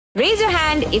Raise your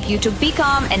hand if you took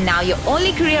BCom and now your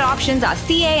only career options are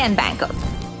CA and banker.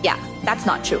 Yeah, that's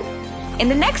not true. In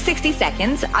the next 60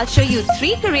 seconds, I'll show you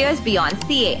 3 careers beyond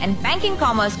CA and banking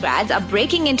commerce grads are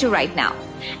breaking into right now.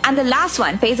 And the last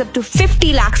one pays up to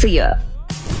 50 lakhs a year.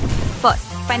 First,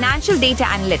 financial data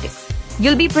analytics.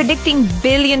 You'll be predicting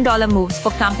billion-dollar moves for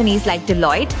companies like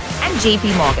Deloitte and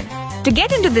JP Morgan. To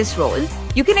get into this role,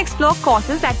 you can explore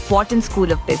courses at Wharton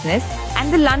School of Business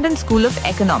and the London School of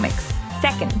Economics.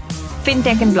 Second,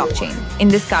 Fintech and Blockchain. In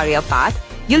this career path,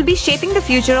 you'll be shaping the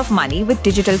future of money with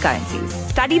digital currencies.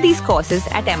 Study these courses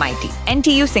at MIT,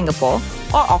 NTU Singapore,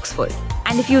 or Oxford.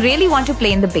 And if you really want to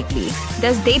play in the big leagues,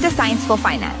 there's data science for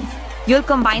finance. You'll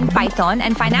combine Python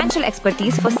and financial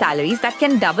expertise for salaries that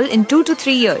can double in 2 to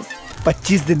 3 years.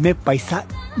 25 दिन में पैसा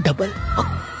double.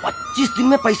 25 दिन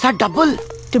में पैसा double.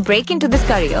 To break into this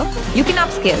career, you can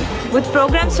upskill with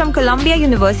programs from Columbia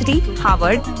University,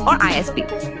 Harvard, or ISB.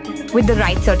 With the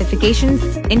right certifications,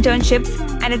 internships,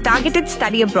 and a targeted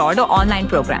study abroad or online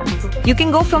program, you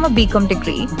can go from a BCom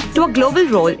degree to a global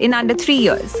role in under 3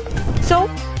 years. So,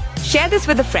 share this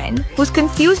with a friend who's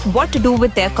confused what to do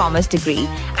with their commerce degree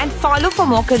and follow for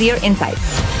more career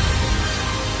insights.